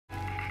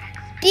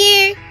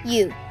Dear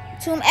you,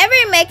 to whomever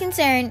it may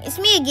concern, it's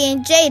me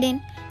again,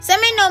 Jaden.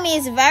 Some may know me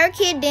as a viral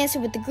kid dancer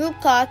with the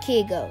group called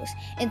Kid Goes.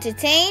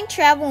 Entertain,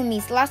 travel, and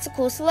meets lots of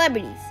cool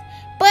celebrities.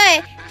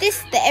 But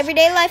this is the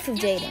everyday life of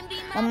Jaden.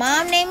 My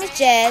mom name is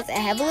Jazz. I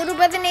have a little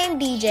brother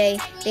named DJ.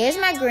 There's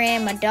my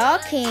grand, my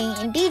dog King,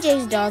 and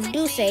DJ's dog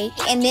Duce.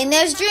 And then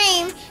there's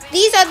Dream.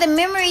 These are the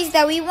memories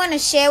that we want to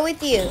share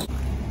with you.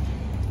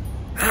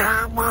 Hey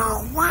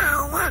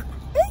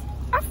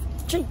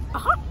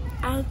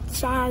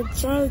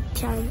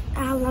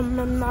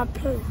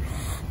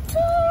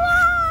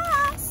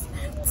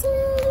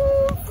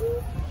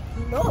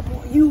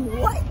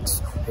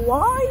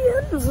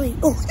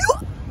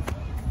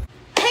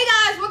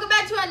guys, welcome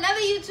back to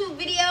another YouTube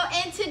video,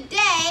 and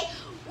today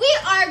we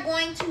are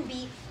going to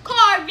be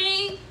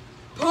carving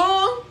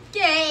pumpkins.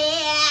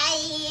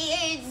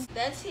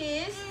 That's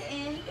his,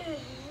 and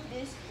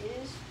this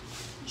is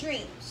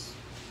Dream's.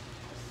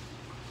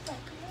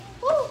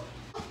 Woo.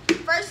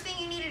 First thing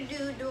you need to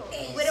do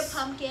with a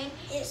pumpkin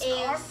is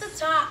carve the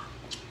top.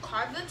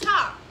 Carve the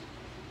top.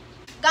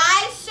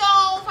 Guys,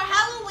 so for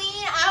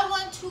Halloween, I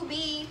want to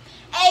be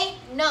a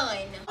nun.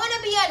 I want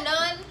to be a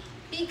nun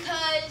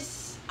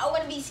because I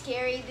want to be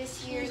scary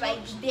this year, like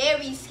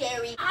very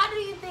scary. How do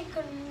you think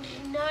a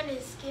nun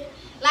is scary?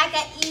 Like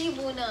an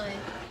evil nun.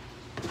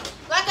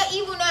 Like an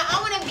evil nun. I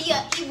want to be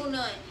an evil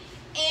nun.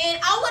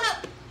 And I want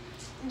to,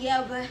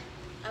 yeah, but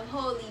I'm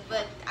holy,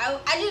 but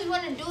I just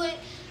want to do it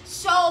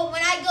so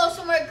when I go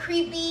somewhere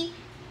creepy,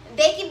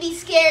 they can be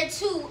scared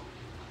too,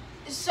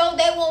 so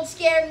they won't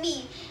scare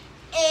me.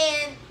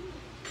 And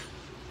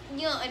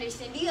you don't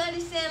understand. Do you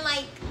understand?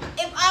 Like,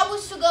 if I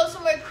was to go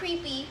somewhere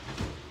creepy,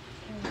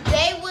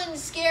 they wouldn't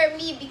scare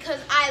me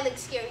because I look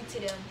scary to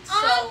them.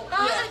 So,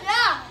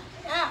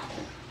 yeah.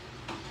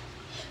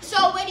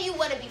 So, where do you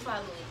want to be for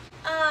Halloween?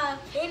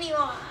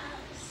 Pennywise.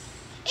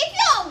 If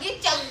you don't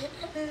get your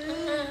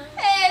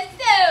ass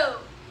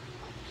out.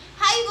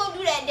 How you gonna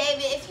do that,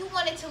 David? If you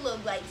want it to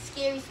look like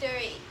scary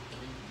story,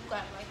 you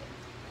got it like it.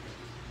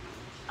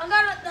 I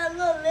got that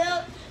little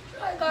lip.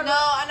 No,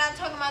 I'm not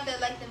talking about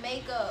the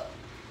makeup.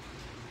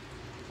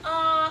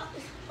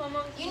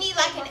 You need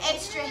like an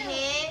extra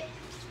head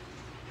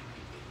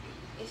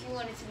if you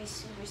want it to be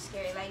super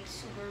scary, like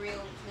super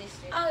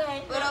realistic.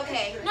 Okay. But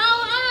okay. No,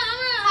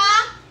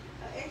 Huh?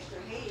 An extra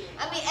head.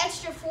 I mean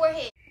extra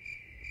forehead.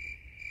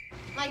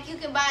 Like you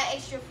can buy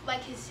extra,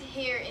 like his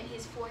hair and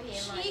his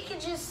forehead. She can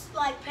just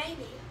like paint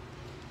it.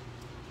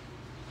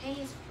 Paint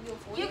your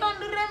forehead. You gonna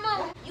do that,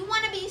 Mom? You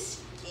want to be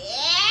scary?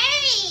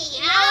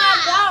 No,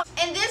 I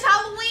don't. And this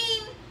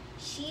Halloween,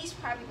 she's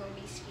probably gonna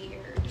be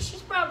scared.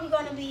 She's probably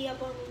gonna be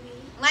up on me.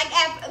 Like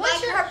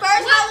her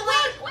first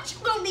Halloween. What you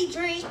gonna be,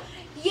 Dream?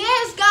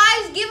 Yes,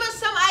 guys, give us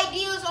some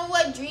ideas on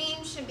what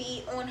Dream should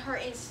be on her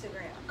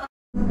Instagram.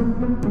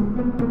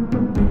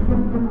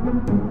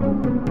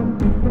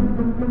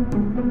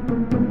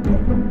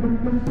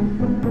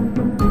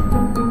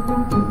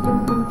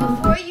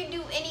 Before you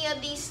do any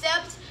of these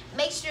steps,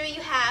 make sure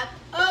you have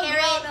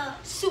parent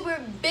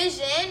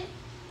supervision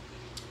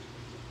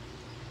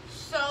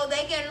so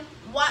they can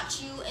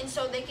watch you and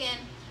so they can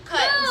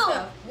cut and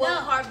stuff.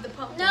 Carve the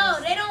pumpkins. No,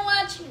 they don't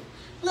watch you.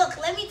 Look,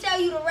 let me tell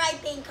you the right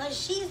thing, because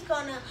she's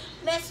going to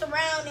mess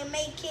around and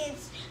make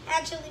kids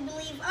actually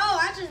believe, oh,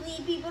 I just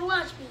need people to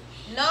watch me.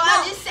 No,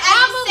 I just said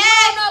have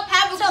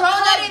a grown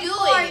up do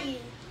it.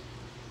 You.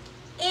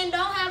 And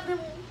don't have them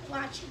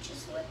watch you,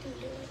 just let them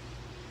do it.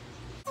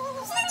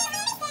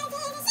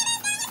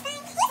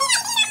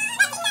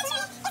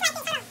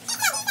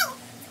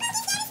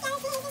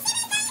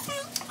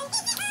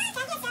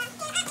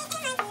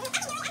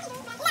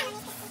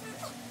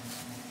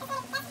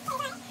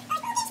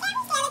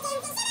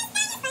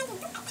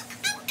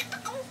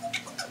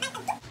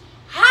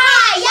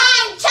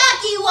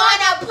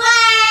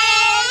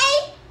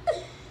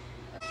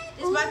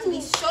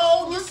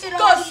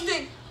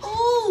 Disgusting.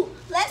 Ooh,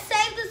 let's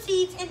save the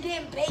seeds and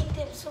then bake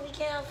them so we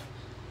can have.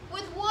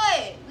 With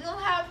what? We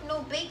don't have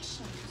no bake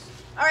sheets.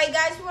 All right,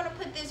 guys, we want to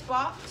put this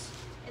box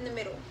in the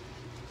middle.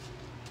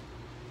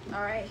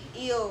 All right.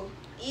 Ew,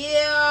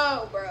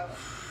 bro.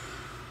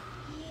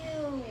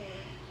 Ew.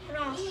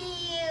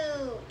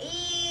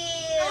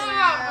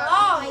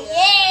 Oh,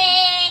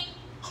 yeah.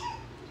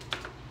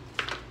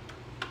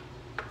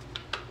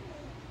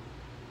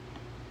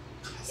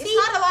 It's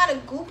not a lot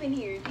of goop in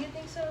here. Do you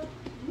think so?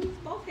 Use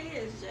both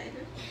hands,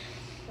 Jada.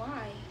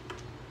 Why?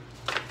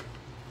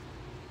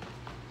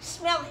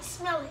 Smell it.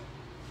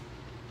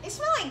 It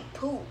smells like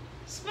poop.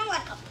 Smell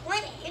like a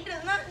plant. It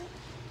does not.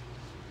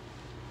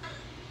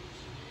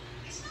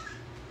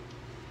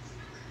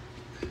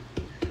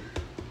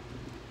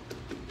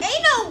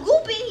 Ain't no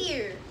goop in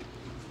here.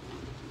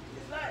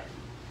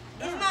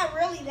 It's not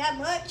really that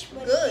much,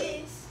 but good.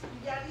 It is.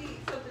 You gotta need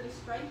something to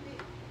scrape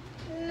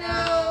it?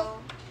 No.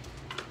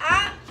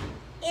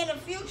 In the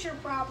future,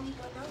 probably,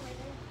 but not right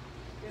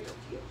now. In the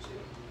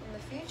future? In the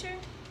future?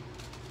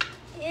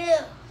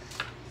 Yeah.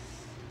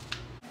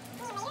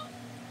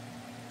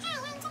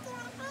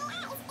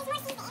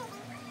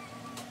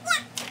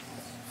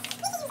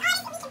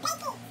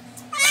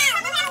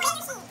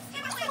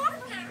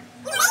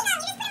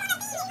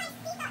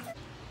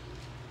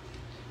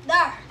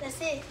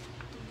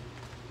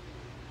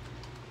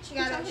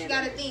 She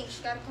got a thing.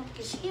 She got a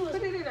pumpkin. She was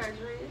Put it in our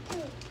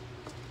dress.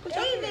 Put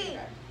your David. finger in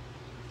there.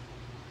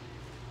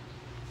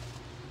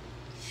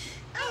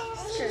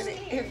 Turn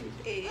it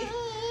everything.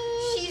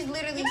 She's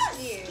literally You're a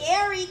scared.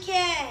 scary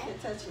cat.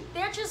 And touch it.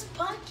 They're just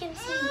pumpkin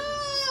seeds.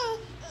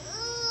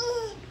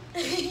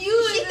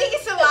 She think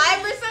it's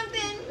alive or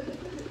something?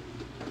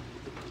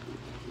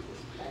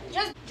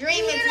 Just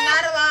dream it's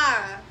not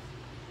alive.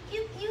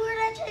 You heard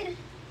that, Jada?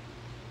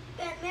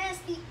 That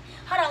nasty.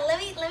 Hold on, let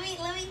me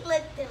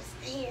let them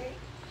here.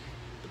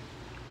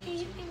 Can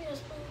you give me a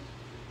spoon?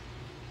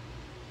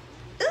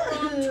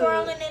 I'm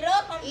twirling it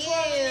up. I'm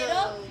twirling it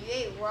up. Ew, you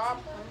ate raw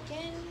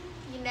pumpkin?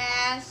 You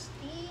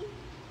nasty.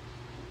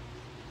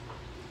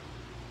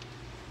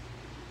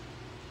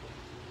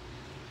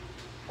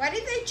 Why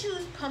did they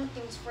choose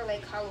pumpkins for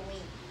like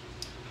Halloween?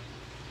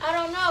 I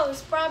don't know.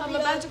 It's probably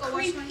I'm about a to go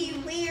wash my creepy,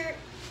 hands. weird.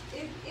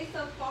 It's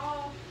a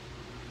fall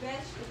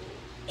vegetable.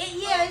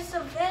 Yeah, it's a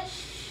veg.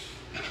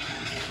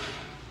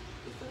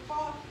 It's a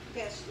fall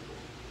vegetable.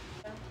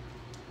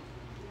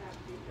 You have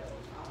big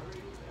nose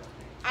already, but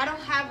okay. I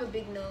don't have a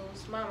big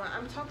nose, Mama.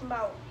 I'm talking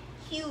about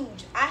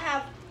huge.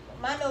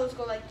 My nose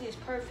go like this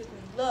perfectly.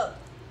 Look,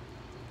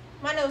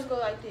 my nose go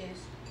like this.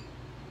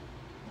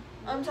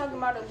 I'm talking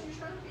about You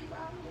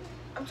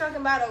trying to be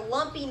violent? a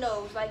lumpy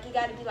nose. Like it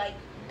gotta be like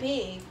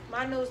big.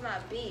 My nose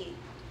not big.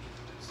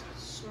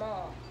 It's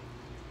small.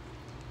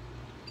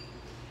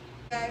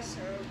 Guys, so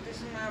this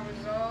is my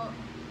result.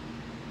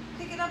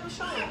 Pick it up and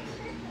show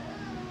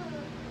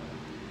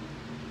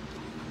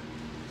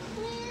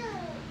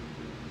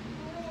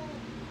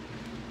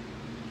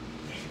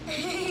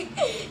it.